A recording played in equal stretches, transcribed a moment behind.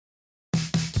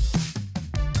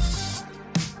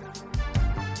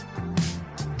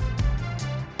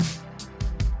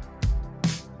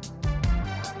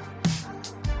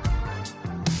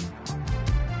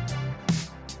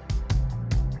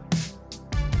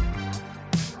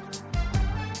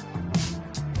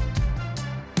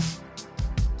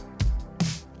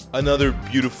Another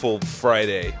beautiful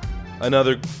Friday.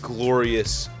 Another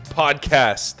glorious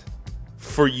podcast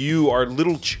for you, our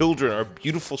little children, our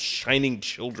beautiful, shining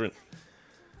children.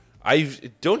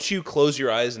 Don't you close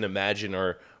your eyes and imagine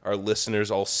our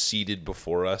listeners all seated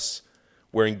before us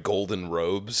wearing golden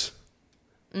robes?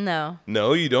 No.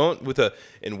 No, you don't?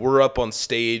 And we're up on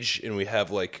stage and we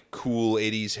have like cool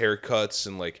 80s haircuts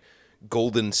and like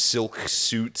golden silk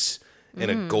suits and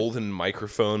a golden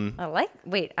microphone. I like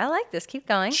this. Keep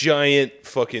going. Giant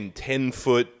fucking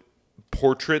 10-foot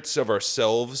portraits of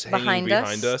ourselves hanging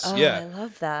behind us. Oh, yeah. I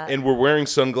love that. And we're wearing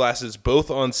sunglasses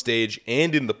both on stage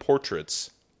and in the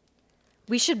portraits.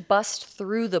 We should bust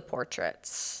through the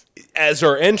portraits. As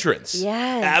our entrance.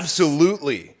 Yes.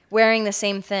 Absolutely. Wearing the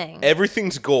same thing.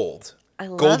 Everything's gold. I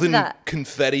love golden that.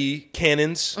 confetti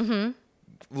cannons. Mm-hmm.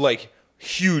 Like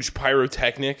huge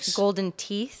pyrotechnics. Golden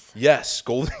teeth. Yes,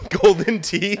 golden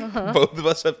teeth. Uh-huh. Both of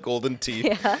us have golden teeth.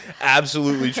 Yeah.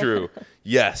 Absolutely true.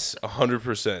 Yes,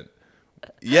 100%.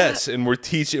 Yes, and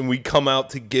we come out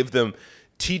to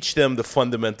teach them the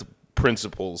fundamental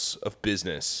principles of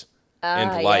business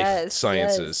and life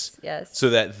sciences. Yes.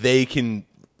 So that they can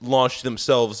launch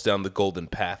themselves down the golden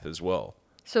path as well.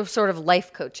 So sort of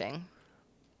life coaching.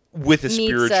 With a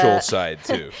spiritual side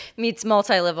too. Meets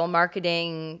multi-level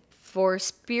marketing for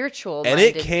spiritual and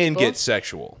it can get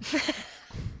sexual.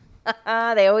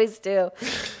 They always do.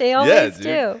 They always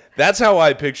do. That's how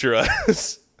I picture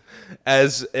us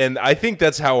and I think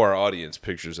that's how our audience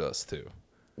pictures us too.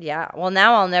 Yeah. Well,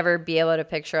 now I'll never be able to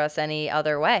picture us any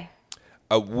other way.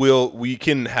 We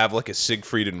can have like a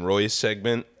Siegfried and Roy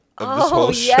segment of this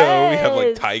whole show. We have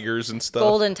like tigers and stuff.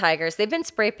 Golden tigers. They've been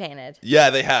spray painted. Yeah,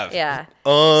 they have. Yeah.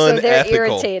 Unethical. So they're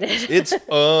irritated. It's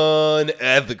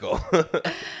unethical.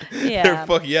 Yeah.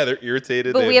 They're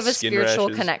irritated. But they we have a skin spiritual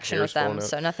rashes, connection with them,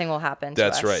 so nothing will happen to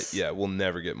us. That's right. Yeah, we'll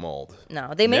never get mauled.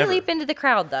 No, they may leap into the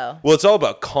crowd though. Well, it's all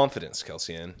about confidence,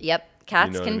 Kelsey-Ann. Yep.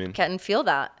 Cats can feel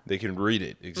that. They can read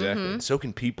it, exactly. And so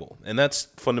can people. And that's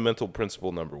fundamental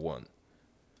principle number one.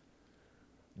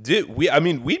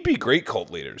 We'd be great cult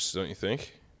leaders, don't you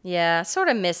think? Yeah, sort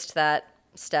of missed that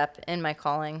step in my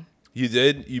calling. You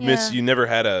did? You never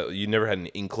had an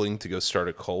inkling to go start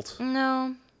a cult?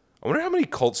 No. I wonder how many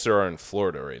cults there are in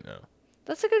Florida right now.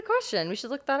 That's a good question. We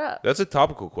should look that up. That's a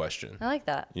topical question. I like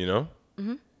that. You know?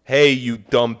 Mm-hmm. Hey, you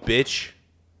dumb bitch.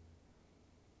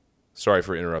 Sorry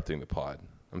for interrupting the pod.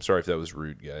 I'm sorry if that was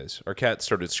rude, guys. Our cat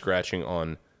started scratching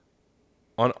on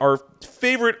our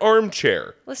favorite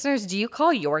armchair. Listeners, do you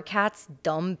call your cats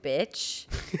dumb bitch?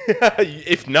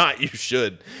 If not, you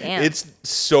should. Damn. It's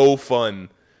so fun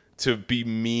to be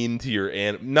mean to your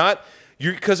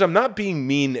because I'm not being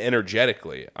mean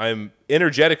energetically. I'm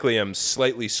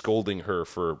slightly scolding her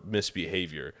for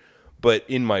misbehavior, but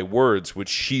in my words, which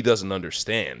she doesn't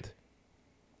understand.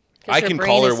 I can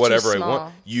call her whatever I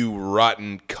want. You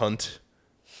rotten cunt.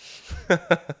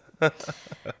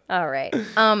 All right.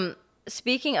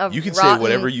 Speaking of you can say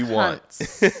whatever you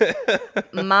cunts,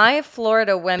 want. My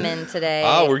Florida women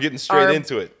today. We're getting straight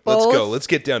into it. Let's go. Let's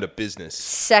get down to business.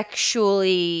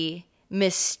 Sexually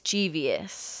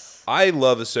mischievous. I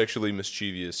love a sexually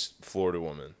mischievous Florida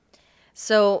woman.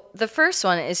 So the first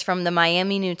one is from the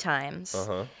Miami New Times.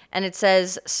 And it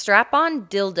says, strap-on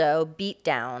dildo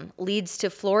beatdown leads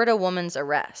to Florida woman's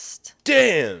arrest.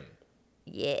 Damn.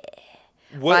 Yeah.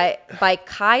 What? By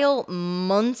Kyle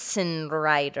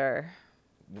Munsenreiter.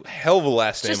 Hell of a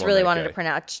last name. Just really wanted to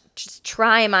pronounce. Just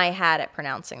try my hat at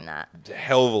pronouncing that.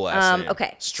 Hell of a last name.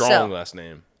 Okay. Strong last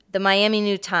name. The Miami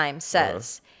New Times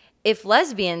says, if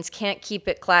lesbians can't keep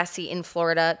it classy in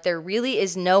Florida, there really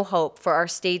is no hope for our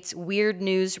state's weird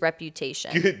news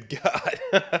reputation. Good God.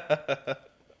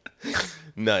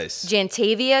 Nice.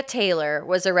 Jantavia Taylor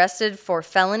was arrested for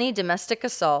felony domestic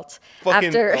assault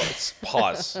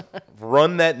Pause.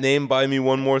 Run that name by me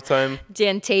one more time.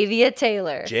 Jantavia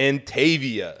Taylor.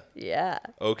 Jantavia. Yeah.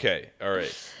 Okay. All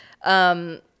right.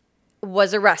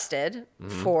 Was arrested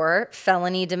for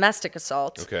felony domestic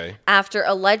assault. Okay. After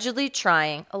allegedly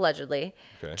trying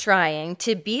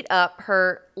to beat up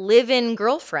her live-in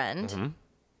girlfriend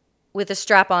with a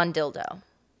strap-on dildo.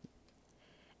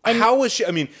 And how was she?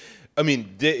 I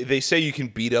mean, they say you can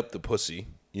beat up the pussy.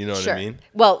 You know what I mean?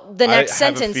 Well, the next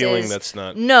sentence is, that's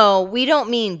not... no, we don't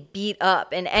mean beat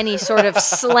up in any sort of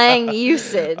slang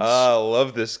usage. I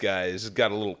love this guy. He's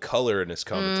got a little color in his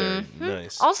commentary.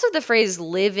 Nice. Also, the phrase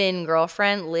live-in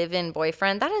girlfriend, live-in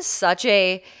boyfriend, that is such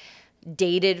a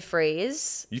dated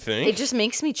phrase. You think? It just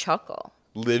makes me chuckle.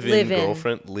 Live-in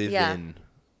girlfriend, live-in.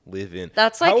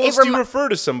 That's like... How else do you refer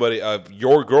to somebody,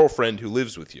 your girlfriend who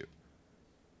lives with you?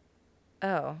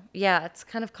 Oh, yeah, it's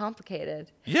kind of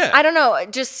complicated. Yeah. I don't know.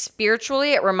 Just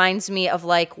spiritually, it reminds me of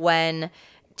like when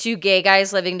two gay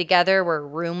guys living together were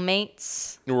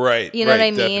roommates. Right. You know what I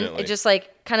mean? Definitely. It just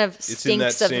like kind of It's in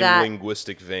stinks that of same that.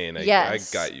 linguistic vein. I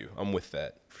Yes. got you. I'm with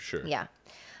that for sure. Yeah.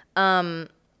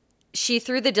 She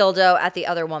threw the dildo at the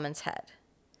other woman's head.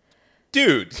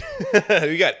 Dude,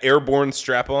 we got airborne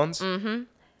strap-ons.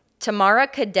 Tamara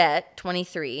Cadet,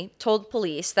 23, told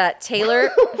police that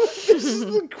Taylor. This is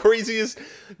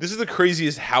the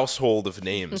craziest household of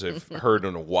names I've heard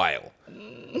in a while.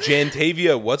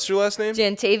 Jantavia, what's her last name?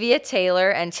 Jantavia Taylor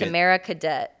and Tamara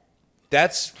Cadet.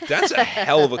 That's a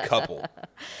hell of a couple.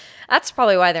 That's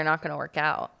probably why they're not going to work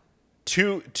out.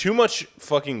 Too much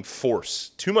fucking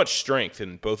force, too much strength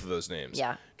in both of those names.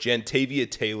 Yeah. Jantavia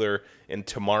Taylor and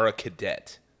Tamara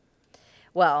Cadet.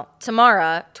 Well,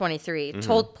 Tamara, 23,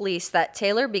 told police that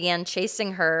Taylor began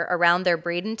chasing her around their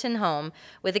Bradenton home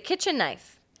with a kitchen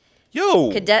knife.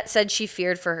 Yo. Cadet said she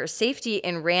feared for her safety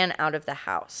and ran out of the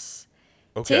house.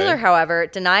 Okay. Taylor, however,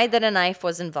 denied that a knife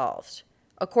was involved.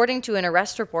 According to an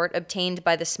arrest report obtained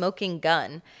by the Smoking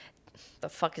Gun, the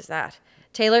fuck is that?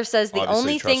 Taylor says the Obviously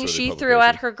only thing trustworthy she threw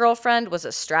at her girlfriend was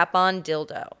a strap-on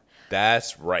dildo.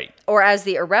 That's right. Or as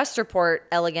the arrest report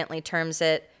elegantly terms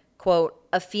it, quote,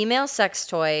 a female sex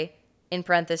toy, in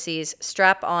parentheses,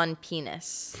 strap-on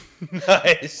penis.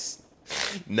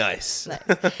 Nice.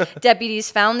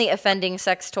 Deputies found the offending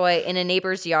sex toy in a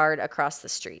neighbor's yard across the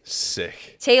street.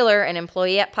 Sick. Taylor, an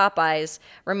employee at Popeyes,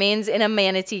 remains in a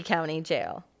Manatee County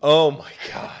jail. Oh my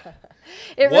God.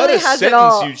 It What really a has it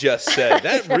all. sentence you just said.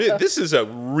 This is a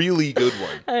really good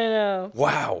one. I know.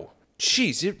 Wow.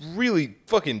 Jeez, it really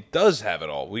fucking does have it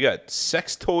all. We got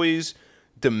sex toys,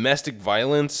 domestic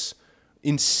violence,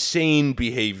 insane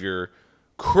behavior,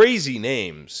 crazy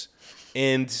names.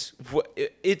 And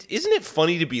isn't it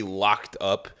funny to be locked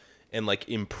up and like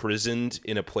imprisoned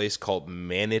in a place called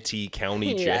Manatee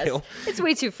County Jail? Yes. It's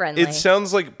way too friendly. It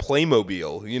sounds like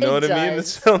Playmobil. You know It what I mean?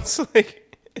 does.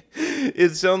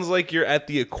 It sounds like you're at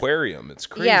the aquarium. It's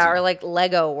crazy. Yeah, or like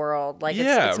Lego World. Like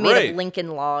Yeah, it's made right. of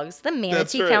Lincoln logs. The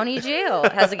Manatee right. County Jail.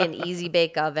 It has like an easy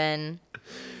bake oven.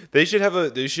 They should have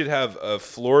a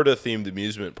Florida themed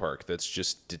amusement park that's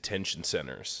just detention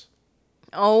centers.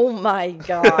 Oh my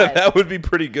God. That would be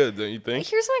pretty good, don't you think?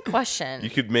 Here's my question. You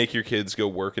could make your kids go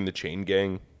work in the chain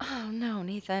gang. Oh no,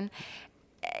 Nathan.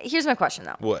 Here's my question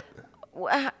though. What?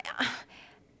 Wh-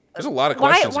 There's a lot of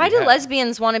questions. Why we do have.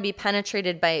 lesbians want to be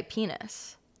penetrated by a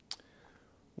penis?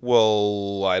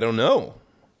 Well, I don't know.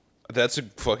 That's a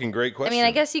fucking great question. I mean,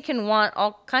 I guess you can want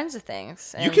all kinds of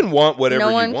things. You can want whatever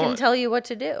you want. No one can tell you what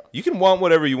to do. You can want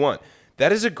whatever you want.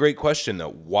 That is a great question,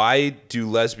 though. Why do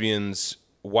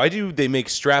they make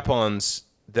strap-ons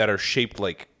that are shaped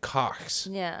like cocks?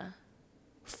 Yeah.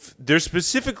 They're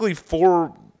specifically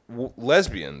for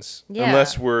lesbians, Yeah.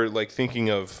 unless we're like thinking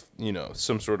of,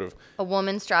 some sort of A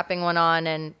woman strapping one on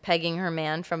and pegging her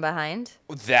man from behind.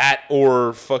 that,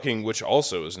 or fucking, which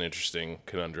also is an interesting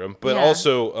conundrum. But Yeah.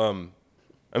 also,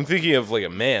 I'm thinking of like a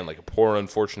man, like a poor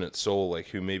unfortunate soul, like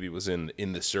who maybe was in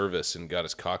the service and got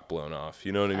his cock blown off.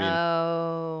 You know what I mean?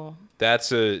 Oh.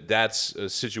 That's a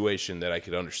situation that I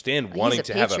could understand, He's wanting a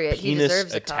to have a patriot. He penis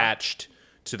deserves a cock. attached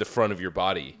to the front of your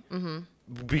body. Mm-hmm.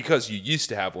 Because you used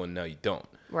to have one, now you don't.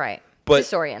 Right. But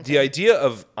Disorienting. the idea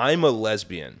of I'm a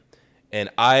lesbian and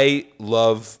I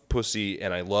love pussy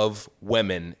and I love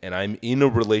women and I'm in a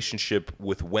relationship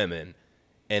with women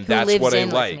and Who that's lives what I in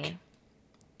with like. me.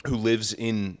 Who lives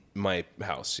in my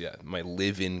house, yeah, my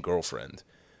live-in girlfriend.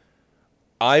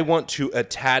 I want to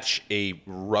attach a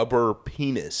rubber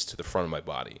penis to the front of my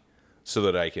body so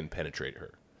that I can penetrate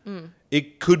her.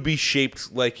 It could be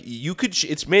shaped like you could.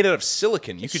 It's made out of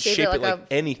silicon. You could shape it like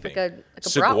anything. like a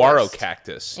Saguaro bratwurst.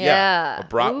 cactus. Yeah. A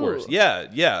bratwurst. Ooh.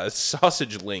 Yeah. A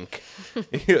sausage link.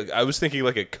 I was thinking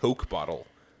like a Coke bottle.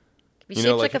 Could be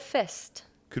shaped like a fist.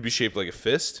 Could be shaped like a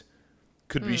fist.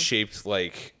 Could be shaped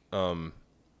like a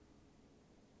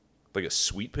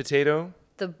sweet potato.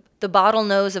 The bottle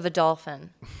nose of a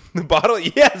dolphin. The bottle,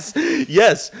 yes.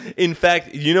 In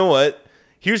fact, you know what?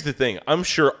 Here's the thing. I'm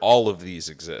sure all of these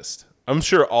exist. I'm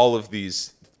sure all of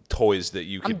these toys that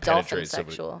you could penetrate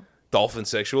somebody. Dolphin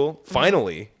sexual.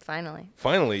 Finally,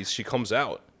 she comes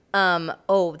out.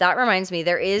 Oh, that reminds me.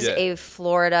 There is Yeah. a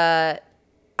Florida.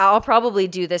 I'll probably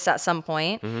do this at some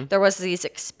point. Mm-hmm. There was these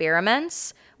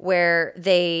experiments where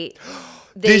they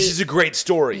this is a great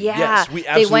story. Yeah, yes, we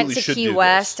absolutely they went to should Key do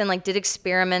West this. and like did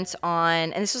experiments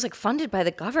on, and this was like funded by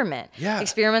the government. Yeah.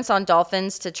 Experiments on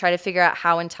dolphins to try to figure out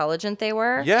how intelligent they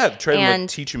were. Yeah, try to like And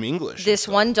teach them English. This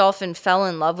one dolphin fell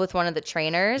in love with one of the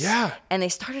trainers. Yeah. And they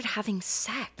started having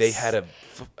sex. They had a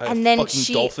And then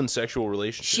fucking dolphin sexual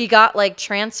relationship. She got like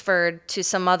transferred to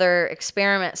some other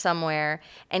experiment somewhere,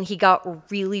 and he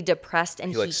got really depressed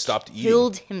and he stopped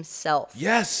killed himself.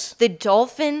 Yes. The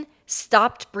dolphin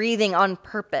stopped breathing on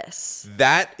purpose.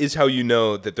 That is how you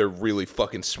know that they're really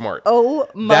fucking smart. Oh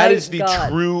my That is the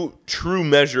God. true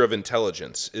measure of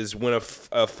intelligence, is when a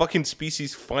fucking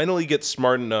species finally gets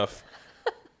smart enough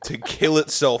to kill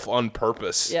itself on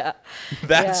purpose. Yeah.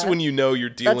 That's when you know you're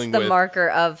dealing That's the with marker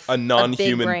of a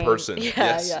non-human big brain. person. Yeah,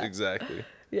 yes, yeah. exactly.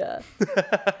 Yeah.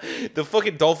 The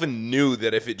fucking dolphin knew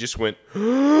that if it just went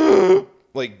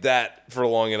like that for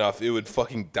long enough, it would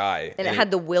fucking die. And it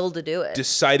had the will to do it.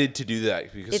 Decided to do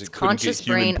that because Its it couldn't get conscious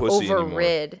human brain pussy anymore.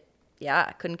 overrid. Yeah,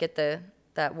 I couldn't get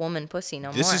that woman pussy no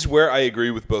more. This is where I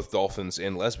agree with both dolphins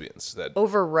and lesbians. That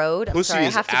overrode. I'm pussy sorry, I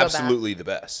is have to go back. absolutely the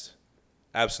best.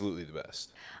 Absolutely the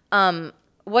best.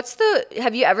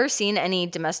 Have you ever seen any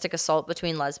domestic assault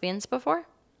between lesbians before?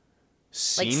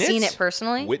 Seen it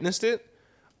personally? Witnessed it?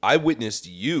 I witnessed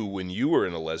you when you were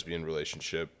in a lesbian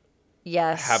relationship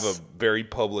Yes. have a very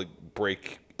public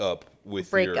breakup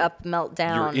with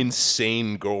meltdown. your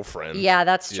insane girlfriend. Yeah,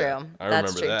 that's true. Yeah, I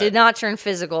That's remember true. that. Did not turn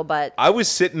physical, but I was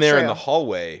sitting there in True. the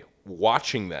hallway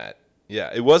watching that. Yeah,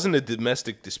 it wasn't a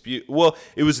domestic dispute. Well,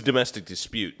 it was a domestic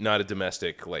dispute, not a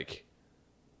domestic like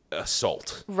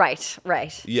assault. right.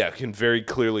 Yeah, can very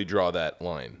clearly draw that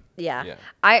line. Yeah.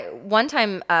 One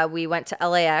time we went to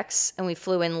LAX and we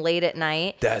flew in late at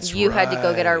night. That's You had to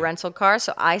go get our right. rental car,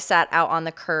 so I sat out on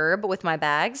the curb with my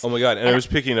bags. Oh my god, and I was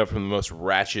picking it up from the most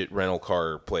ratchet rental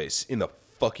car place in the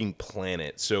fucking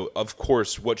planet. So, of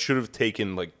course, what should have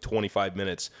taken like 25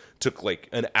 minutes took like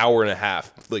an hour and a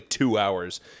half, like 2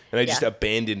 hours. And I just Yeah.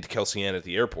 abandoned Kelsey Ann at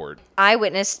the airport. I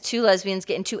witnessed two lesbians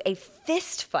get into a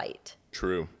fist fight.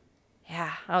 True.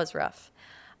 Yeah, that was rough.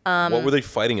 What were they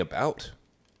fighting about?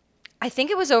 I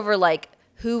think it was over like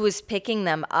who was picking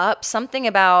them up. Something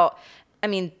about, I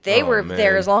mean, they were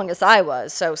there man. as long as I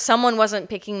was. So someone wasn't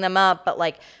picking them up, but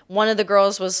like one of the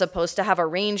girls was supposed to have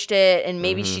arranged it, and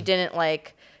maybe she didn't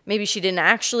maybe she didn't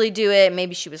actually do it.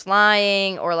 Maybe she was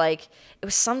lying, or like it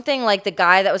was something like the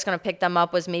guy that was going to pick them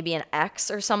up was maybe an ex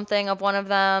or something of one of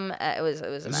them. It was a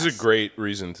This mess. is a great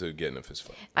reason to get in a fist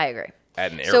fight. I agree.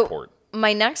 At an So airport.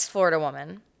 my next Florida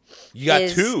woman. You got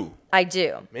is- two. I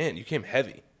do. Man, you came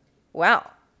heavy.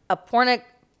 Wow. A Punta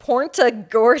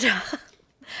Gorda.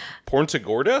 Punta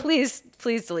Gorda? Please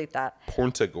delete that.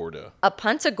 Punta Gorda. A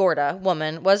Punta Gorda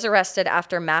woman was arrested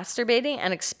after masturbating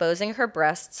and exposing her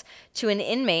breasts to an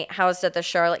inmate housed at the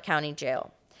Charlotte County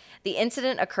Jail. The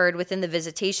incident occurred within the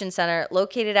visitation center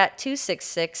located at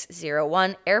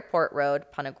 26601 Airport Road,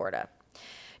 Punta Gorda.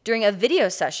 During a video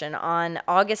session on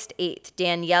August 8th,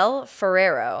 Danielle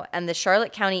Ferrero and the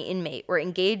Charlotte County inmate were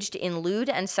engaged in lewd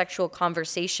and sexual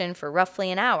conversation for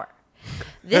roughly an hour.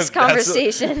 This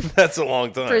conversation That's a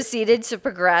long time. proceeded to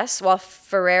progress while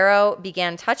Ferrero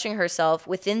began touching herself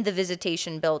within the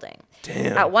visitation building.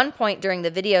 Damn. At one point during the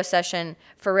video session,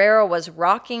 Ferrero was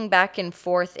rocking back and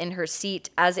forth in her seat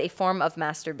as a form of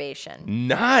masturbation.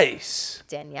 Nice.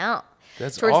 Danielle.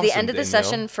 That's Towards the awesome, end of the Danielle.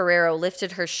 session, Ferrero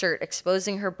lifted her shirt,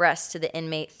 exposing her breasts to the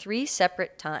inmate 3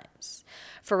 separate times.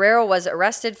 Ferrero was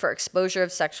arrested for exposure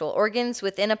of sexual organs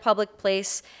within a public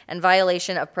place and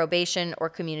violation of probation or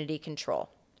community control.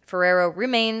 Ferrero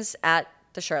remains at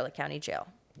the Charlotte County Jail.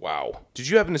 Wow. Did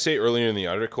you happen to say earlier in the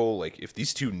article, like, if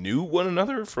these two knew one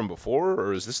another from before,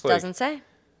 or is this like Doesn't say.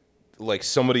 like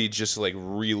somebody just like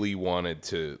really wanted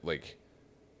to like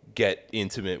get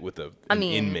intimate with an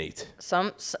inmate?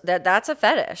 That's a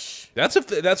fetish.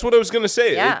 That's what I was gonna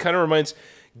say. Yeah. It kind of reminds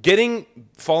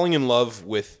falling in love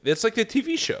with. It's like the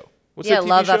TV show. What's Yeah, that TV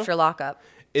Love show? After Lockup.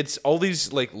 It's all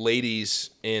these like ladies,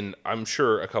 and I'm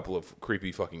sure a couple of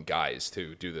creepy fucking guys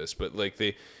too do this, but like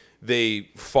they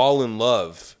fall in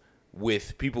love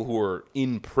with people who are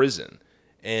in prison,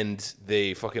 and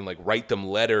they fucking like write them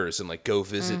letters and like go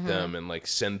visit them and like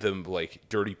send them like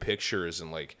dirty pictures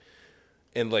and like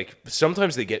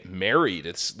sometimes they get married.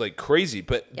 It's like crazy,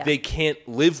 but they can't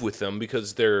live with them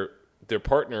because their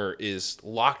partner is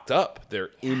locked up.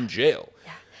 They're in jail.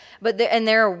 Yeah. But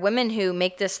there are women who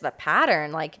make this the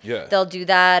pattern. Like, Yeah. they'll do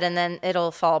that, and then it'll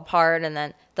fall apart, and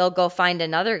then they'll go find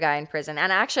another guy in prison.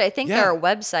 And actually, I think there are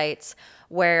websites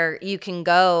where you can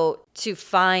go to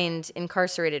find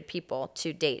incarcerated people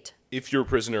to date. If you're a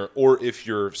prisoner, or if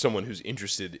you're someone who's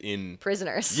interested in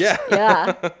Prisoners. Yeah.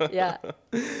 Yeah. Yeah.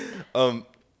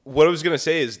 what I was going to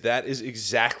say is that is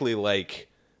exactly like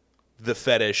the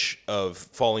fetish of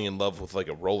falling in love with like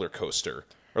a roller coaster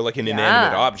or like an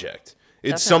inanimate object.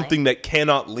 It's something that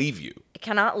cannot leave you. It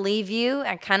cannot leave you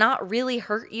and cannot really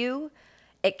hurt you.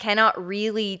 It cannot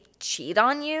really cheat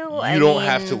on you. You don't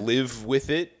have to live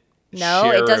with it.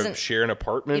 No, it doesn't. Share an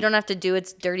apartment. You don't have to do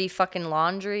its dirty fucking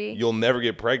laundry. You'll never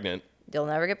get pregnant. You'll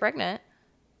never get pregnant.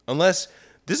 Unless,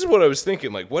 this is what I was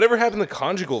thinking, like, whatever happened to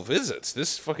conjugal visits?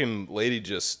 This fucking lady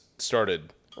just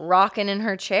started rocking in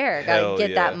her chair. Gotta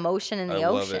get that motion in the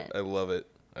ocean. I love it.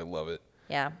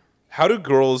 Yeah. How do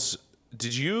girls,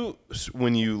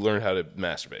 when you learned how to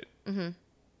masturbate,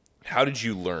 how did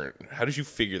you learn? How did you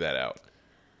figure that out?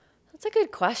 That's a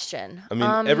good question. I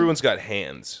mean, everyone's got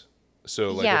hands.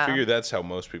 So, like, I figure that's how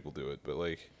most people do it. But,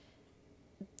 like...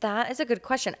 That is a good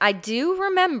question. I do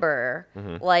remember,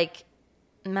 like,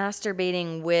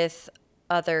 masturbating with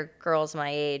other girls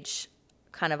my age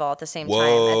kind of all at the same time at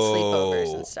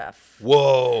sleepovers and stuff.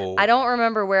 Whoa. I don't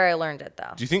remember where I learned it,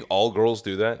 though. Do you think all girls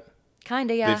do that?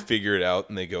 Kind of, yeah. They figure it out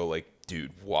and they go, like,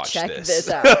 dude, watch Check this. this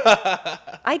out.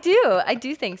 I do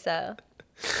think so.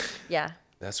 Yeah.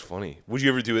 That's funny. Would you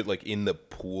ever do it like in the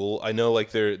pool? I know like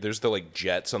there's the like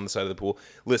jets on the side of the pool.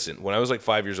 Listen, when I was like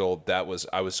 5 years old, I was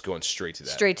going straight to that.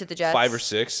 Straight to the jets. 5 or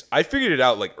 6. I figured it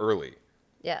out like early.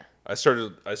 Yeah. I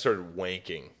started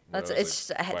wanking.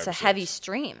 It's a heavy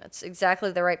stream. It's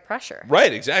exactly the right pressure.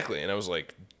 Right, exactly. And I was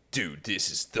like, dude, this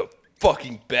is the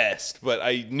fucking best. But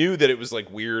I knew that it was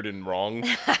like weird and wrong,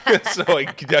 so I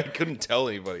couldn't tell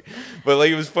anybody. But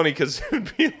like it was funny because it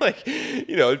would be like,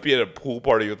 it'd be at a pool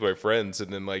party with my friends,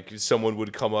 and then like someone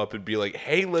would come up and be like,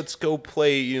 hey, let's go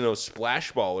play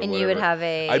splash ball or and whatever. You would have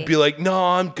I'd be like, no,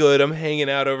 I'm good, I'm hanging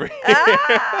out over here.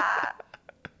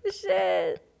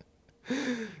 Shit.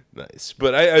 Nice.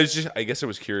 But I guess I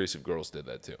was curious if girls did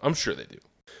that too. I'm sure they do.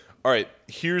 All right,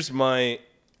 here's my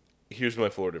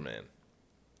Florida man.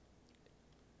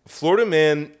 Florida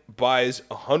man buys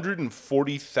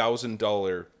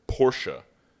 $140,000 Porsche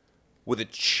with a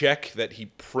check that he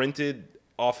printed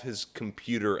off his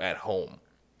computer at home.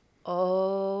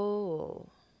 Oh.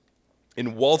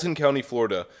 In Walton County,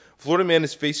 Florida, Florida man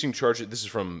is facing charges. This is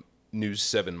from News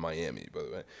 7 Miami, by the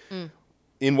way.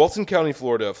 In Walton County,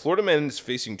 Florida, Florida man is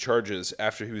facing charges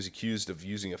after he was accused of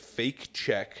using a fake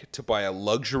check to buy a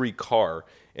luxury car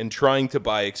and trying to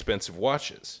buy expensive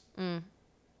watches.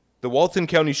 The Walton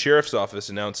County Sheriff's Office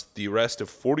announced the arrest of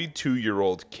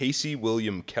 42-year-old Casey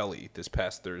William Kelly this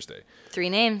past Thursday. 3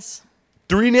 names.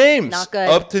 3 names. Not good.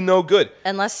 Up to no good.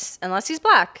 Unless he's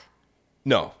black.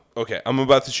 No. Okay, I'm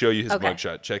about to show you his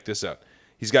mugshot. Check this out.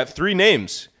 He's got 3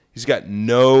 names. He's got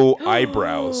no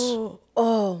eyebrows.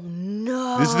 Oh,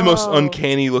 no. This is the most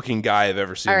uncanny looking guy I've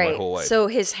ever seen in my whole life. So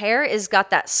his hair is got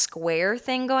that square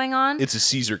thing going on. It's a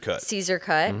Caesar cut.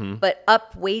 But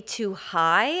up way too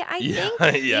high, I think.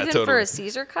 Yeah, even totally. for a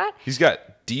Caesar cut. He's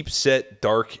got deep set,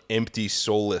 dark, empty,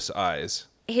 soulless eyes.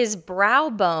 His brow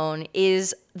bone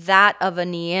is that of a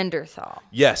Neanderthal.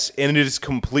 Yes, and it is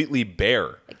completely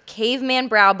bare. A caveman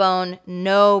brow bone,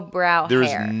 no brow There's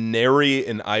hair. nary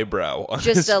an eyebrow on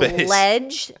his Just a face.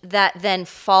 ledge that then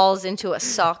falls into a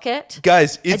socket.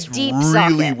 Guys, it's deep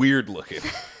really socket. weird looking.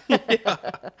 Yeah.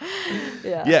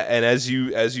 Yeah, and as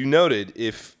you noted,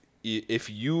 if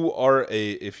you are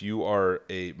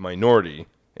a minority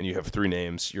and you have 3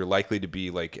 names, you're likely to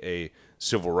be like a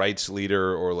civil rights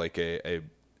leader or like an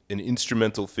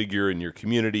instrumental figure in your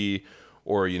community,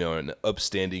 or an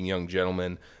upstanding young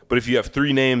gentleman. But if you have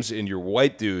 3 names and you're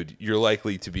white dude, you're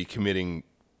likely to be committing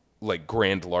like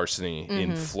grand larceny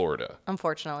in Florida.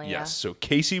 Unfortunately, Yes. So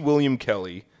Casey William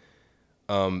Kelly,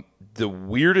 the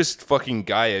weirdest fucking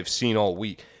guy I've seen all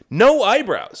week. No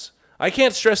eyebrows. I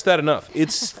can't stress that enough.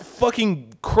 It's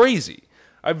fucking crazy.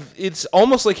 It's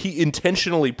almost like he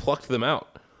intentionally plucked them out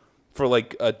for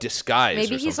like a disguise.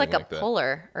 Maybe or he's like something a that.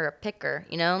 puller or a picker,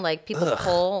 like people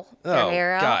pull their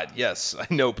hair out. Oh, God, yes. I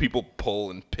know people pull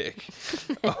and pick.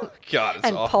 Oh, God, it's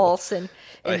and awful. Pulse and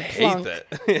I hate that.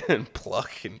 And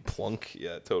pluck and plunk.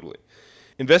 Yeah, totally.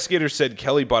 Investigators said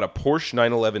Kelly bought a Porsche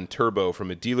 911 Turbo from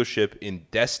a dealership in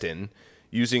Destin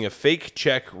using a fake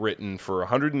check written for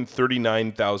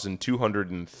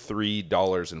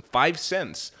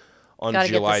 $139,203.05 on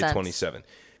July 27th.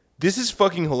 This is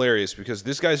fucking hilarious because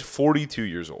this guy's 42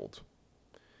 years old.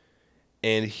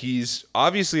 And he's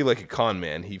obviously like a con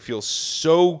man. He feels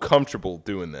so comfortable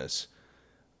doing this.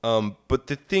 But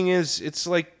the thing is, it's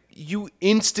like you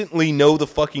instantly know the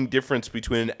fucking difference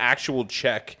between an actual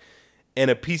check and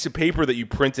a piece of paper that you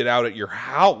printed out at your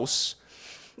house.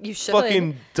 You should.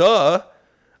 Fucking duh.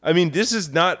 I mean, this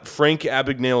is not Frank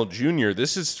Abagnale Jr.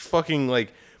 This is fucking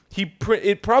like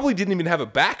It probably didn't even have a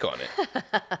back on it.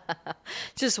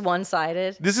 Just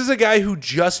one-sided. This is a guy who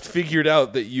just figured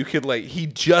out that you could he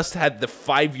just had the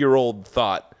 5-year-old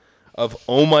thought of,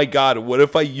 oh my God, what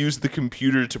if I use the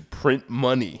computer to print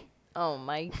money? Oh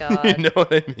my God. You know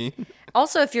what I mean?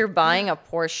 Also, if you're buying a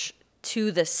Porsche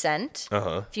to the cent,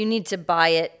 if you need to buy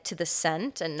it to the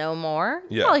cent and no more,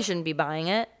 you probably shouldn't be buying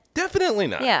it. Definitely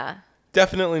not. Yeah.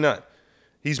 Definitely not.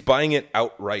 He's buying it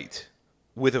outright.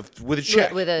 With a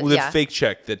check, with a fake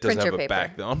check that doesn't have a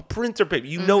back on printer paper.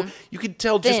 You know, you can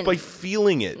tell just by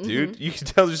feeling it, dude. You can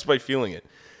tell just by feeling it.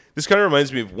 This kind of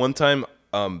reminds me of one time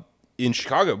in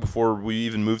Chicago before we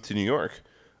even moved to New York.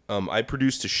 I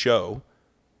produced a show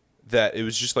that it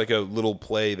was just like a little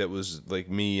play that was like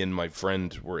me and my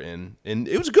friend were in, and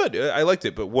it was good. I liked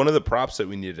it, but one of the props that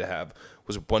we needed to have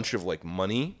was a bunch of like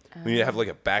money. We needed to have like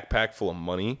a backpack full of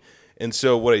money. And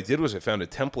so what I did was I found a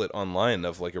template online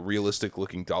of like a realistic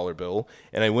looking dollar bill,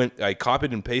 and I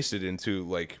copied and pasted into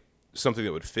like something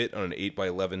that would fit on an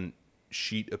 8x11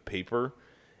 sheet of paper,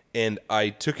 and I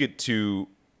took it to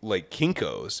like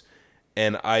Kinko's,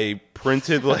 and I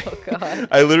printed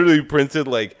I literally printed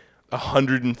like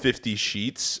 150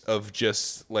 sheets of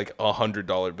just like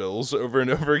 $100 bills over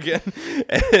and over again.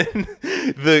 And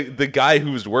the guy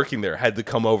who was working there had to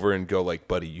come over and go like,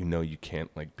 buddy, you know, you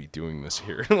can't like be doing this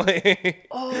here. And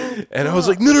I was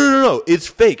like, no. It's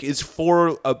fake. It's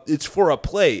for a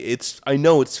play. I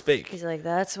know it's fake. He's like,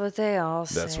 that's what they all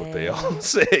say. That's what they all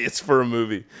say. It's for a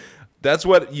movie. That's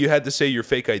what you had to say your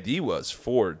fake ID was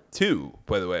for too,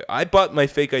 by the way. I bought my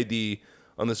fake ID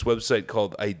on this website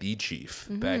called ID Chief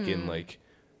back in like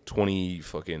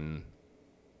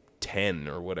 2010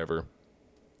 or whatever,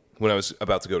 when I was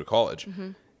about to go to college.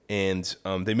 And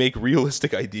they make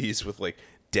realistic IDs with like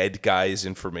dead guys'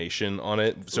 information on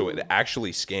it. So it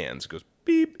actually scans, goes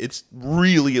beep. It's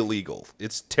really illegal.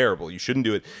 It's terrible. You shouldn't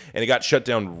do it. And it got shut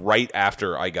down right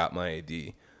after I got my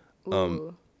ID.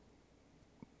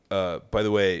 By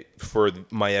the way, for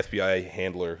my FBI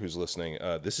handler who's listening,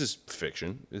 this is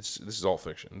fiction. This is all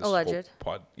fiction. This alleged.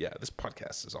 This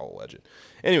podcast is all alleged.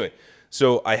 Anyway,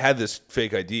 so I had this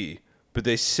fake ID, but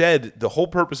they said the whole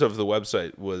purpose of the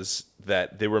website was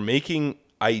that they were making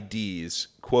IDs,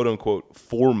 quote unquote,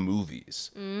 for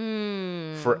movies,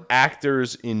 for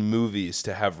actors in movies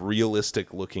to have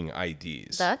realistic looking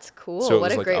IDs. That's cool. So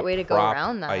what a great way to go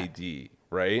around that. ID.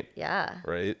 Right? Yeah.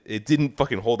 Right? It didn't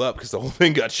fucking hold up because the whole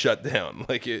thing got shut down.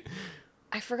 I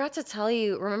forgot to tell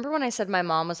you, remember when I said my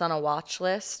mom was on a watch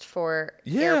list for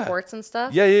airports and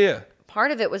stuff? Yeah.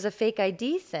 Part of it was a fake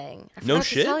ID thing. I forgot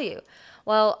to tell you.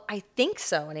 Well, I think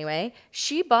so anyway.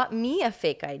 She bought me a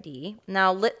fake ID.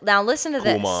 Now listen to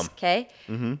this. Cool, Mom. Okay?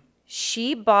 Mm-hmm.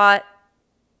 She bought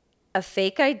a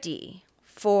fake ID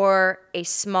for a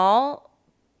small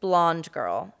blonde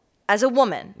girl. As a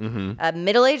woman, a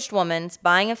middle-aged woman's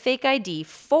buying a fake ID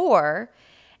for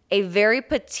a very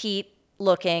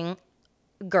petite-looking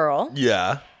girl.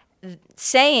 Yeah.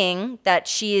 Saying that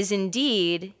she is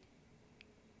indeed,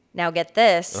 now get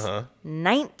this,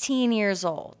 19 years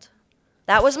old.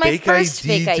 That was my first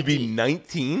fake ID. To be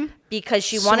 19? Because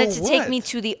she wanted to take me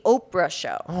to the Oprah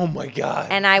show. Oh, my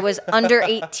God. And I was under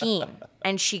 18.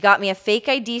 And she got me a fake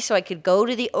ID so I could go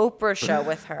to the Oprah show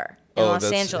with her. In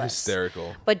Los Angeles.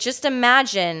 Hysterical. But just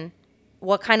imagine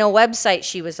what kind of website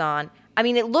she was on. I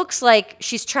mean, it looks like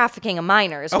she's trafficking a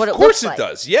minor is what it looks like. Of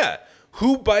course it does, yeah.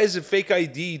 Who buys a fake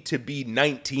ID to be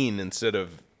 19 instead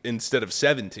of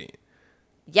 17?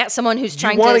 Yeah, someone who's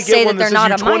trying to say that they're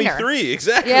not a minor. 23,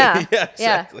 exactly. Yeah,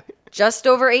 exactly. Yeah. Just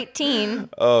over 18.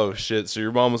 Oh, shit. So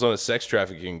your mom was on a sex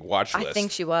trafficking watch list. I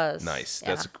think she was. Nice.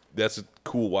 Yeah. That's a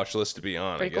cool watch list to be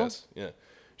on, Pretty I guess. Cool. Yeah.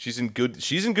 She's in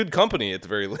good company at the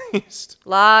very least. A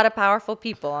lot of powerful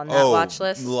people on that watch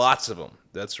list. Lots of them.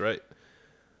 That's right.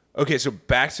 Okay, so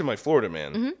back to my Florida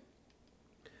man.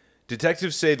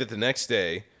 Detectives say that the next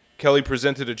day, Kelly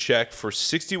presented a check for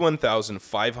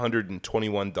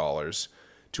 $61,521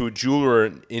 to a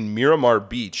jeweler in Miramar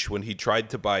Beach when he tried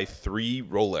to buy 3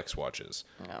 Rolex watches.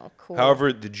 Oh, cool.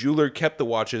 However, the jeweler kept the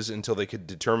watches until they could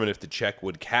determine if the check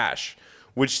would cash,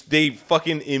 which they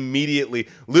fucking immediately,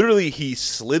 literally he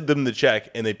slid them the check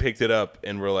and they picked it up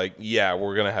and were like, yeah,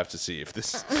 we're going to have to see if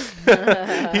this,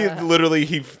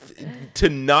 to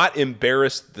not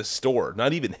embarrass the store,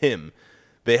 not even him,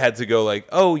 they had to go like,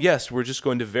 oh yes, we're just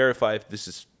going to verify if this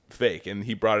is fake. And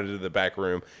he brought it to the back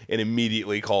room and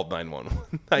immediately called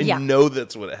 911. I know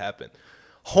that's what happened.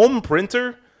 Home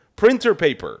printer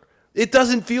paper. It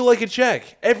doesn't feel like a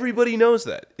check. Everybody knows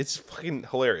that. It's fucking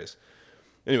hilarious.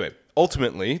 Anyway,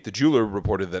 ultimately, the jeweler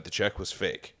reported that the check was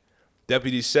fake.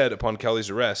 Deputies said upon Kelly's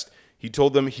arrest, He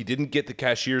told them he didn't get the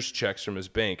cashier's checks from his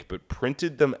bank, but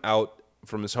printed them out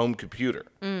from his home computer.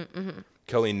 Mm-hmm.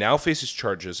 Kelly now faces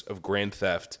charges of grand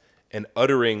theft and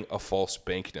uttering a false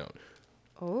banknote.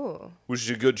 Oh. Which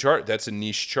is a good charge. That's a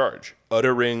niche charge.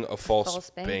 Uttering a false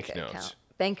banknote.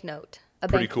 Banknote.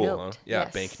 Pretty cool, huh? Yeah,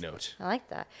 yes. Banknote. I like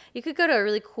that. You could go to a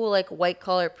really cool, like,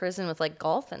 white-collar prison with, like,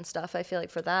 golf and stuff, I feel like,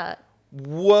 for that.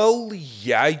 Well,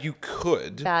 yeah, you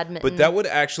could. Badminton. But that would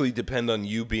actually depend on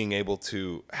you being able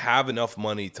to have enough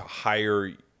money to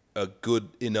hire a good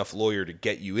enough lawyer to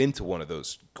get you into one of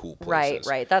those cool places.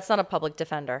 Right. That's not a public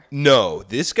defender. No,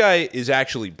 this guy is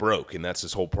actually broke, and that's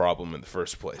his whole problem in the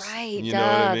first place. Right. You know what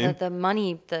I mean?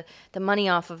 The money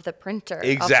off of the printer.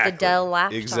 Exactly. Off the Dell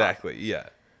laptop. Exactly, yeah.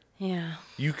 Yeah.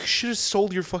 You should have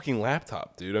sold your fucking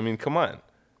laptop, dude. I mean, come on.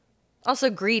 Also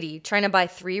greedy, trying to buy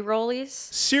 3 rollies.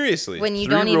 Seriously. When you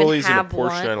 3 don't even rollies have in a Porsche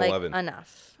one. 911. Like,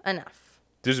 enough.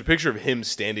 There's a picture of him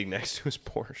standing next to his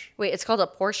Porsche. Wait, it's called a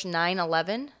Porsche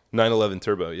 911? 911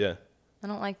 Turbo, yeah. I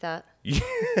don't like that.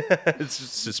 It's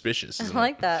suspicious. I don't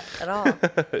like that at all.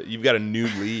 You've got a new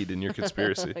lead in your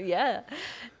conspiracy. Yeah.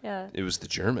 It was the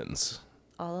Germans.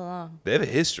 All along. They have a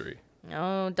history.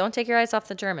 No, don't take your eyes off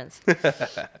the Germans. Do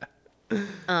you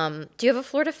have a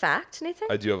Florida fact, Nathan?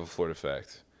 I do have a Florida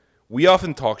fact. We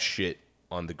often talk shit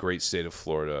on the great state of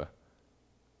Florida,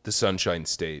 the Sunshine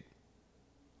State,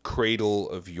 cradle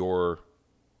of your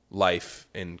life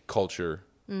and culture,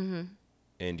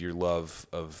 and your love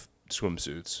of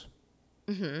swimsuits.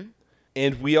 Mm-hmm.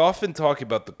 And we often talk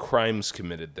about the crimes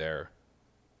committed there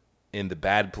and the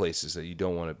bad places that you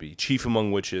don't want to be. Chief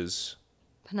among which is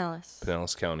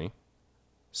Pinellas County,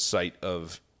 site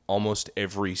of almost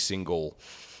every single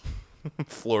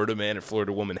Florida man or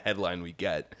Florida woman headline we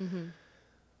get.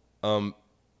 Mm-hmm.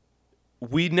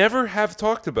 We never have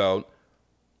talked about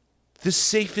the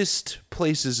safest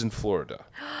places in Florida.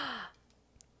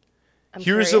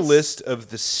 Here's curious. a list of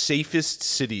the safest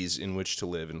cities in which to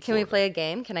live in Florida. Can we play a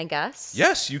game? Can I guess?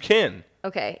 Yes, you can.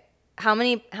 Okay. How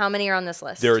many are on this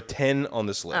list? There are 10 on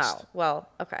this list. Oh, well,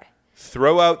 okay.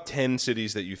 Throw out 10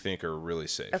 cities that you think are really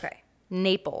safe. Okay.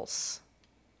 Naples.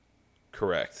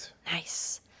 Correct.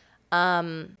 Nice.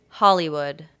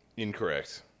 Hollywood.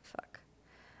 Incorrect. Fuck.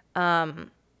 I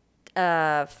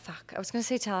was gonna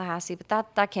say Tallahassee, but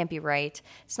that can't be right.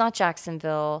 It's not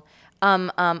Jacksonville.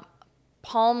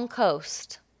 Palm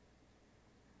Coast.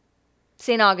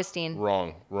 St. Augustine.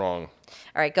 Wrong. All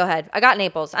right, go ahead. I got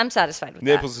Naples. I'm satisfied with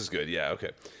Naples is good. Yeah,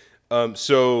 okay.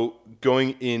 So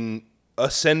going in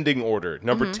ascending order,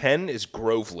 number 10 is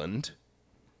Groveland.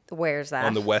 Where's that?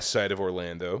 On the west side of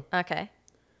Orlando. Okay.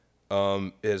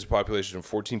 It has a population of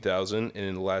 14,000, and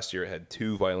in the last year it had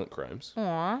 2 violent crimes.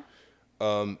 Aww.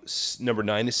 Number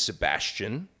 9 is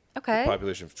Sebastian. Okay. A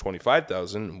population of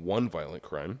 25,000 and 1 violent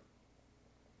crime.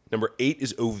 Number 8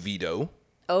 is Oviedo.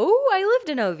 Oh, I lived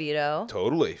in Oviedo.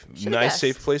 Totally. Should've Nice, guessed.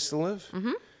 safe place to live.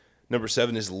 Mm-hmm. Number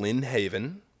 7 is Lynn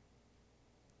Haven.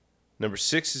 Number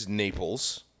 6 is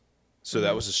Naples. So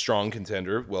that was a strong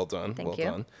contender. Well done. Thank well you.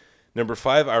 done. Number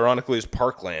 5, ironically, is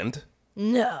Parkland.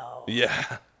 No.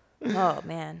 Yeah. Oh,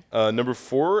 man. Number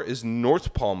 4 is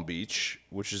North Palm Beach,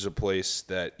 which is a place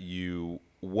that you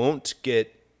won't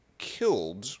get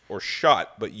killed or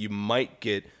shot, but you might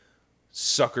get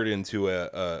suckered into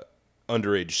a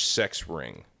underage sex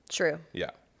ring. True. Yeah.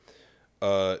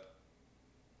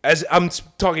 As I'm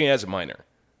talking as a minor.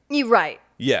 You're right.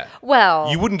 Yeah.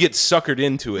 Well, you wouldn't get suckered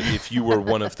into it if you were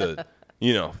one of the,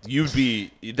 you'd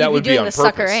be on doing the purpose.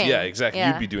 suckering. Yeah, exactly.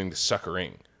 Yeah. You'd be doing the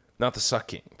suckering, not the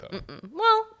sucking, though.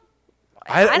 well,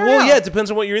 I don't know. Yeah, it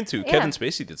depends on what you're into. Yeah. Kevin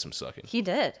Spacey did some sucking. He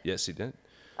did. Yes, he did.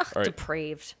 Ugh, All right.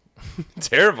 Depraved.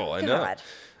 Terrible, I know.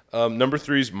 God. Number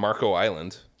 3 is Marco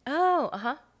Island. Oh,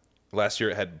 uh-huh. Last year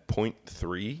it had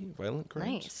 0.3 violent crimes.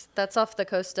 Nice. That's off the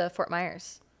coast of Fort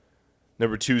Myers.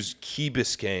 Number 2 is Key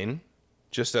Biscayne,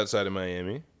 just outside of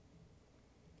Miami.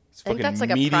 It's I think fucking that's like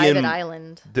a private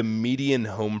island. The median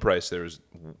home price there is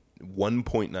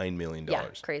 $1.9 million. Yeah,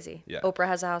 crazy. Yeah. Oprah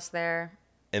has a house there.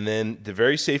 And then the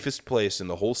very safest place in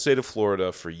the whole state of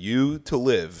Florida for you to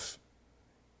live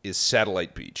is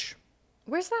Satellite Beach.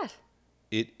 Where's that?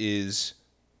 It is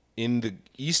in the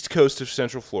east coast of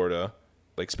Central Florida,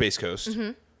 like Space Coast,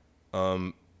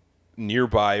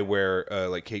 nearby where,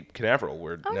 like Cape Canaveral,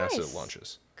 where NASA nice.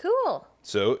 launches. Cool.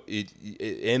 So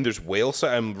and there's whale.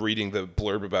 I'm reading the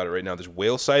blurb about it right now. There's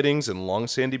whale sightings and long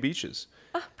sandy beaches,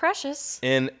 Oh, precious.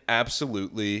 and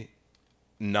absolutely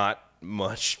not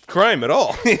much crime at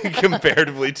all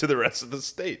comparatively to the rest of the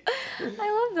state.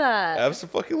 I love that.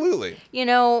 Absolutely. You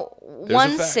know, a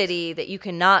one fact. city that you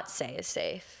cannot say is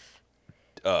safe.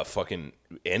 Fucking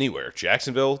anywhere.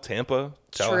 Jacksonville, Tampa,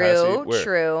 Tallahassee.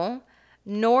 True.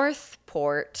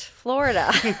 Northport,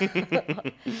 Florida.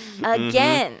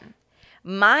 Again,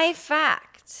 my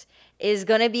fact is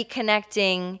going to be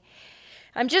connecting.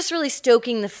 I'm just really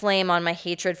stoking the flame on my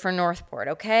hatred for Northport,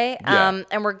 okay? Yeah.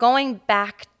 And we're going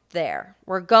back there.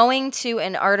 We're going to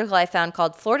an article I found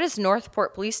called Florida's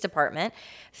Northport Police Department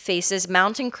Faces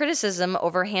Mounting Criticism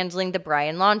Over Handling the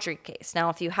Brian Laundrie Case. Now,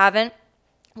 if you haven't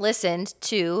listened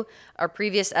to our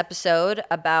previous episode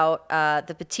about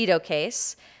the Petito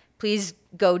case, please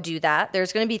go do that.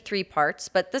 There's going to be 3 parts,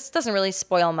 but this doesn't really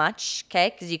spoil much, okay?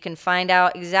 Because you can find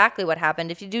out exactly what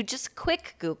happened if you do just a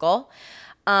quick Google.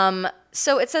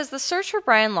 So it says the search for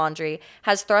Brian Laundrie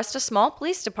has thrust a small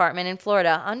police department in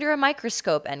Florida under a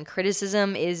microscope and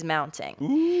criticism is mounting.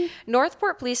 Ooh.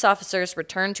 Northport police officers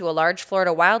returned to a large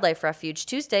Florida wildlife refuge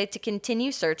Tuesday to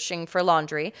continue searching for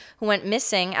Laundrie, who went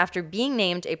missing after being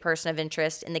named a person of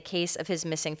interest in the case of his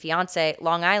missing fiancée,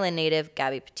 Long Island native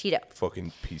Gabby Petito.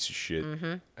 Fucking piece of shit.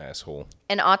 Asshole.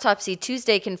 An autopsy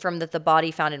Tuesday confirmed that the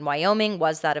body found in Wyoming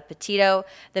was that of Petito.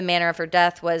 The manner of her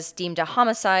death was deemed a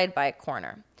homicide by a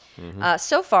coroner.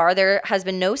 So far, there has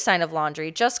been no sign of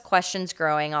Laundrie, just questions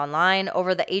growing online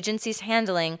over the agency's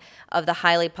handling of the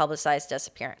highly publicized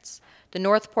disappearance. The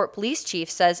Northport police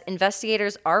chief says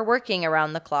investigators are working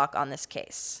around the clock on this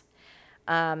case.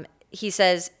 He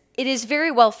says, "It is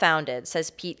very well founded," says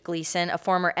Pete Gleason, a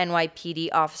former NYPD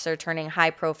officer turning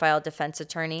high-profile defense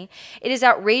attorney. "It is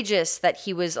outrageous that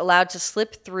he was allowed to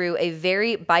slip through a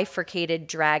very bifurcated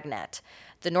dragnet.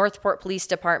 The Northport Police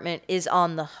Department is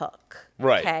on the hook."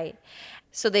 Right. Okay.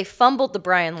 So they fumbled the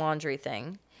Brian Laundrie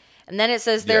thing. And then it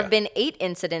says there have been 8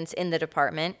 incidents in the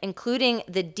department, including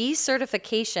the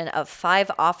decertification of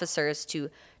 5 officers to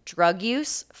drug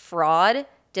use, fraud,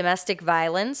 domestic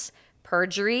violence,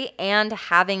 perjury, and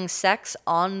having sex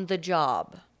on the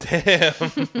job.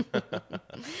 Damn.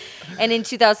 And in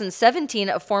 2017,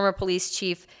 a former police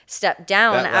chief stepped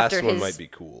down that after last one his... might be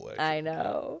cool, actually. I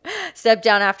know. Stepped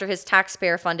down after his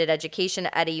taxpayer-funded education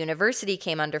at a university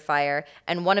came under fire,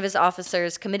 and one of his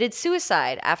officers committed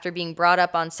suicide after being brought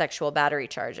up on sexual battery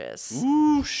charges.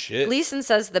 Ooh, shit. Gleason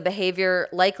says the behavior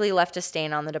likely left a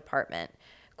stain on the department.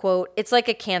 Quote, "It's like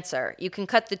a cancer. You can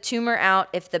cut the tumor out.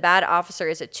 If the bad officer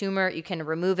is a tumor, you can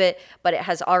remove it, but it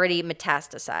has already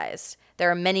metastasized. There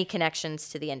are many connections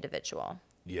to the individual."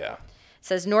 Yeah.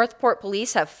 Says Northport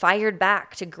police have fired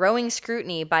back to growing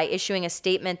scrutiny by issuing a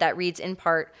statement that reads in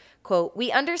part, quote,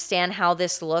 "We understand how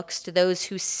this looks to those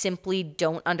who simply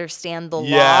don't understand the law."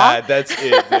 Yeah, that's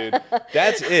it, dude.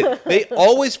 That's it. They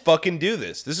always fucking do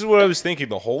this. This is what I was thinking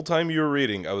the whole time you were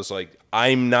reading. I was like,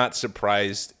 I'm not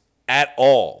surprised at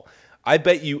all. I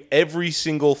bet you every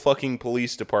single fucking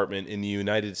police department in the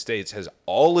United States has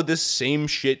all of this same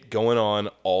shit going on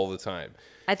all the time.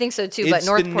 I think so too, but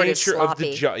Northport is sloppy. Of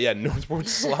the job. Yeah,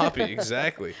 Northport's sloppy,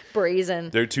 exactly. Brazen.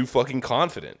 They're too fucking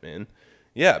confident, man.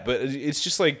 Yeah, but it's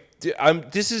just like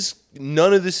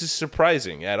none of this is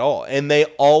surprising at all. And they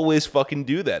always fucking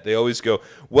do that. They always go,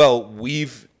 "Well,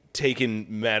 we've taken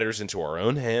matters into our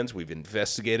own hands. We've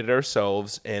investigated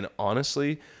ourselves, and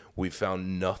honestly, we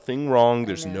found nothing wrong.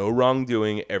 There's no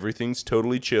wrongdoing. Everything's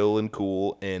totally chill and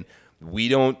cool, and we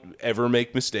don't ever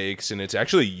make mistakes. And it's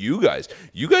actually you guys.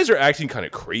 You guys are acting kind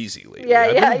of crazy lately.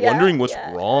 I've been wondering what's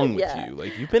wrong with you.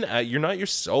 Like you're not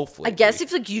yourself lately. I guess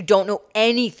if like you don't know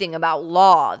anything about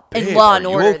law and Babe, law and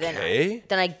order, okay?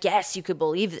 then I guess you could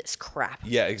believe this crap.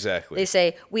 Yeah, exactly. They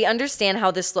say, "We understand how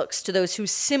this looks to those who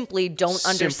simply don't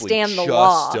understand the just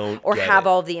law don't or get have it."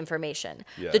 all the information.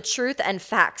 Yeah. The truth and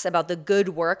facts about the good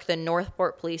work the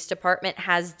Northport Police Department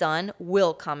has done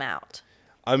will come out."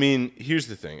 I mean, here's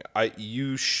the thing.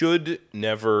 You should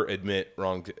never admit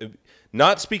wrong.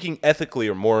 Not speaking ethically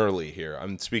or morally here.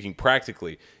 I'm speaking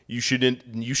practically. You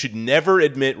should never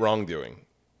admit wrongdoing.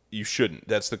 You shouldn't.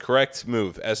 That's the correct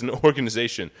move. As an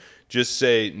organization, just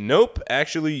say, "Nope,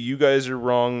 actually, you guys are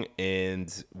wrong,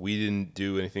 and we didn't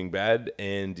do anything bad,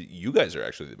 and you guys are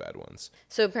actually the bad ones."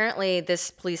 So apparently this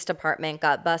police department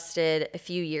got busted a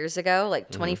few years ago,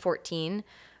 like 2014,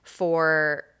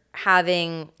 for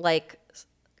having like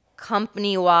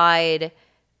company-wide,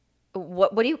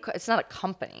 what do you call, it's not a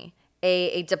company,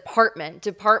 a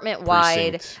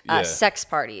department-wide sex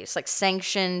parties, like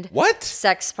sanctioned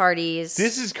sex parties.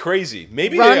 This is crazy.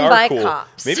 Maybe run they are by cool.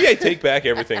 Cops. Maybe I take back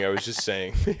everything I was just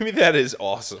saying. Maybe that is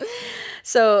awesome.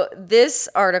 So this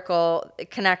article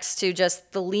connects to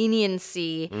just the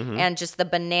leniency and just the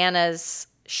bananas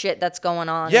shit that's going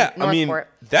on in Northport. I mean,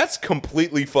 that's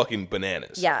completely fucking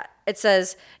bananas. Yeah. It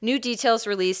says, "New details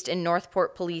released in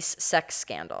Northport police sex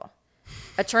scandal.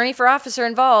 Attorney for officer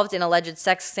involved in alleged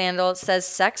sex scandal says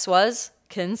sex was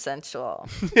consensual."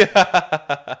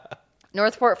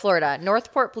 Northport, Florida.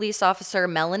 Northport police officer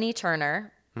Melanie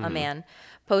Turner, a man,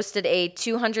 posted a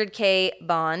 $200K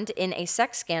bond in a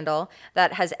sex scandal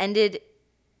that has ended.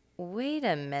 Wait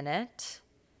a minute.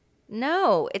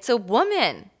 No, it's a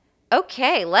woman.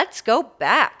 Okay, let's go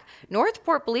back.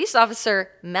 Northport police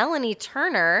officer Melanie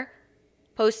Turner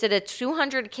posted a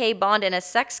 $200K bond in a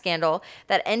sex scandal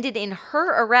that ended in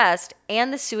her arrest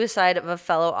and the suicide of a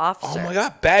fellow officer. Oh my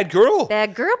God, bad girl.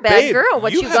 Bad girl, Babe,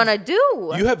 What you gonna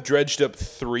do? You have dredged up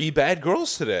 3 bad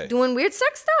girls today. Doing weird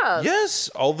sex stuff. Yes,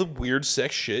 all the weird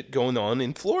sex shit going on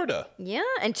in Florida. Yeah,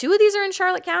 and 2 of these are in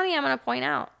Charlotte County, I'm gonna point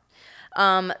out.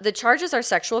 The charges are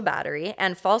sexual battery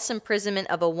and false imprisonment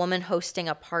of a woman hosting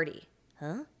a party.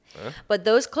 Huh? But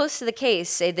those close to the case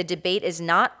say the debate is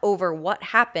not over what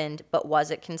happened, but was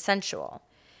it consensual?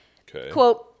 Okay.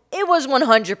 Quote, it was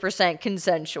 100%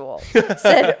 consensual,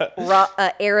 said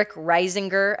Eric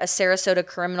Reisinger, a Sarasota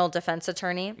criminal defense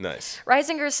attorney. Nice.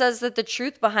 Reisinger says that the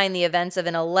truth behind the events of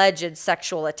an alleged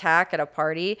sexual attack at a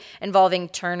party involving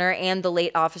Turner and the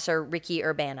late officer Ricky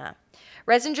Urbana.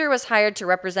 Reisinger was hired to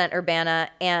represent Urbana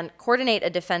and coordinate a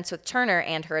defense with Turner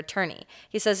and her attorney.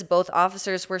 He says both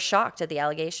officers were shocked at the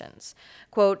allegations.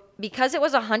 Quote, because it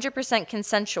was 100%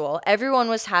 consensual, everyone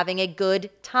was having a good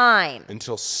time.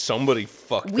 Until somebody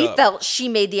fucked We up. felt she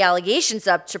made the allegations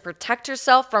up to protect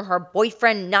herself from her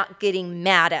boyfriend not getting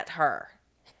mad at her.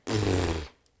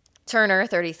 Turner,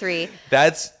 33.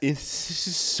 This is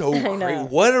so know.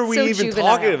 great. What are we So even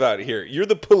juvenile. talking about here? You're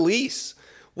the police.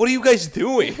 What are you guys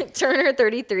doing? Turner,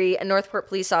 33, a Northport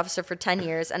police officer for 10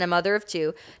 years and a mother of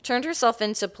 2, turned herself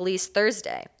into police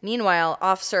Thursday. Meanwhile,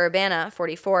 Officer Urbana,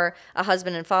 44, a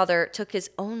husband and father, took his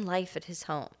own life at his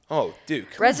home. Oh,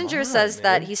 dude. Reisinger says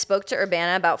that he spoke to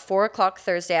Urbana about 4 o'clock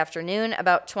Thursday afternoon,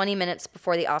 about 20 minutes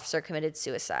before the officer committed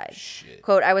suicide. Shit.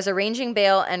 Quote, I was arranging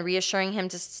bail and reassuring him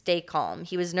to stay calm.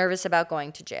 He was nervous about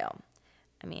going to jail.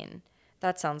 I mean,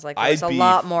 that sounds like there's a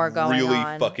lot more going really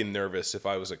on. fucking nervous if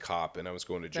I was a cop and I was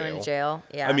going to jail. Going to jail,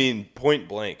 yeah. I mean, point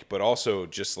blank, but also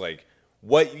just like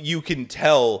what you can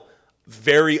tell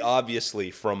very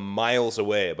obviously from miles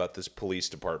away about this police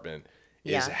department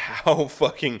is how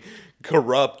fucking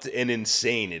corrupt and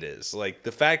insane it is. Like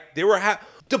the fact they were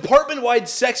department-wide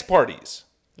sex parties.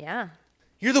 Yeah.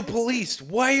 You're the police.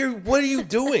 What are you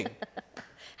doing?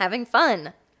 Having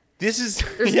fun. There's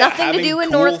There's nothing to do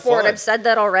in Northport. I've said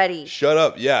that already. Shut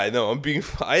up. Yeah, I know.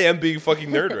 I am being a fucking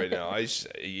nerd right now.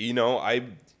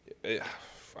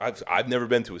 I've never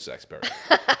been to a sex party.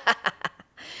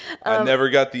 I never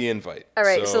got the invite. All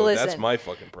right, so listen. That's my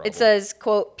fucking problem. It says,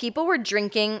 quote, people were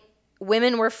drinking,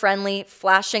 women were friendly,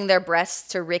 flashing their breasts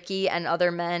to Ricky and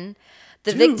other men.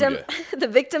 The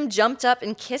victim jumped up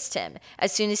and kissed him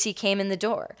as soon as he came in the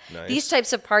door. Nice. These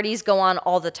types of parties go on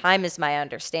all the time is my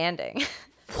understanding.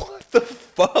 What the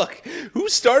fuck? Who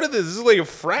started this? This is like a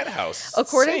frat house.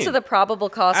 According to the probable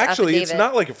cause Actually, affidavit. it's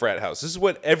not like a frat house. This is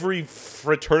what every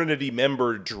fraternity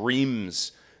member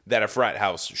dreams that a frat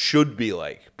house should be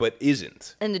like, but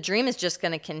isn't. And the dream is just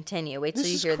going to continue. Wait till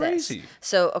you hear crazy. this.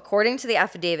 So, according to the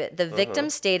affidavit, the victim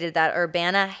stated that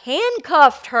Urbana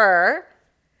handcuffed her,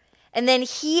 and then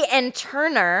he and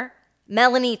Turner,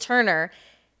 Melanie Turner,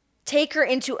 take her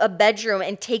into a bedroom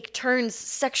and take turns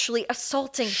sexually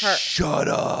assaulting her. Shut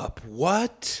up.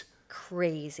 What?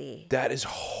 Crazy. That is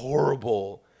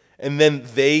horrible. And then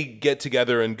they get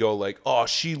together and go like, oh,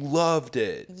 she loved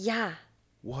it. Yeah.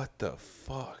 What the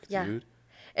fuck, Yeah. dude?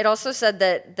 It also said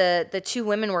that the 2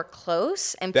 women were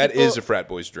close. And That people, is a frat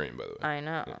boy's dream, by the way. I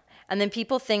know. Yeah. And then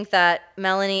people think that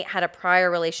Melanie had a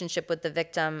prior relationship with the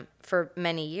victim for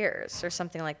many years or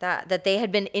something like that. That they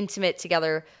had been intimate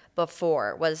together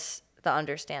before was the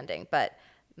understanding. But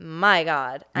my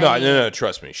God. No,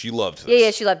 trust me. She loved this.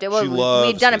 Yeah, she loved it. Well,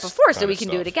 we've done it before, so we can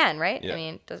do it again, right? Yeah. I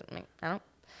mean, I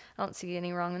don't see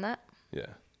any wrong in that. Yeah.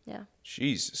 Yeah.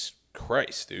 Jesus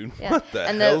Christ, dude. Yeah. What the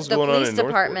and hell's the going on in police Northport?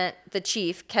 department, the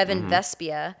chief, Kevin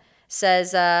Vespia,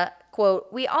 says, quote,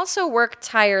 we also work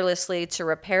tirelessly to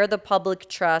repair the public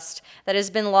trust that has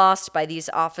been lost by these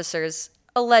officers'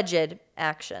 alleged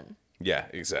action. Yeah,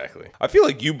 exactly. I feel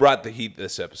like you brought the heat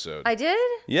this episode. I did?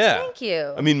 Yeah. Thank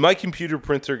you. I mean, my computer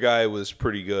printer guy was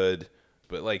pretty good,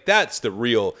 but like that's the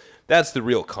real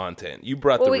content. You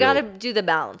brought we got to do the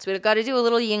balance. We got to do a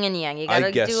little yin and yang. You got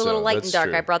to do a little light and dark.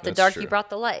 True. I brought the That's dark, true. you brought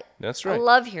the light. That's right. I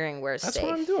love hearing we're safe. That's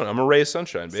what I'm doing. I'm a ray of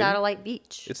sunshine, baby. Satellite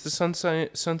Beach. It's the sunshine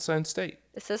state.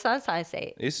 It's the Sunshine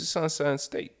State. It's the sunshine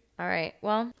state. All right.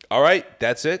 Well. All right,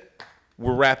 that's it.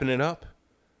 We're wrapping it up.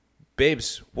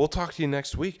 Babes, we'll talk to you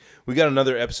next week. We got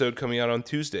another episode coming out on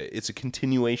Tuesday. It's a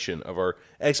continuation of our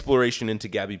exploration into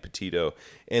Gabby Petito,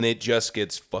 and it just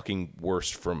gets fucking worse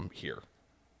from here.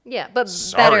 Yeah, but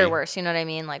Sorry. better, worse. You know what I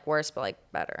mean? Like worse, but like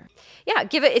better. Yeah,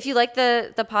 if you like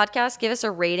the podcast, give us a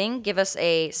rating, give us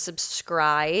a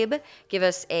subscribe, give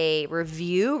us a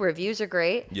review. Reviews are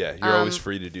great. Yeah, you're always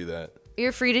free to do that.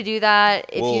 You're free to do that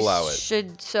if We'll you allow it.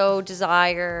 should so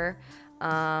desire.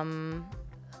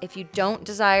 If you don't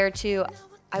desire to,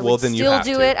 I would then you still have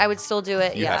do to. it. I would still do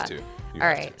it. You yeah. have to. You All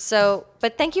have right. to. So,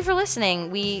 but thank you for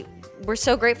listening. We're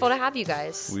so grateful to have you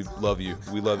guys. We love you.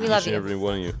 We love We each love and you. every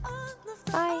one of you.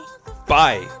 Bye.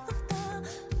 Bye.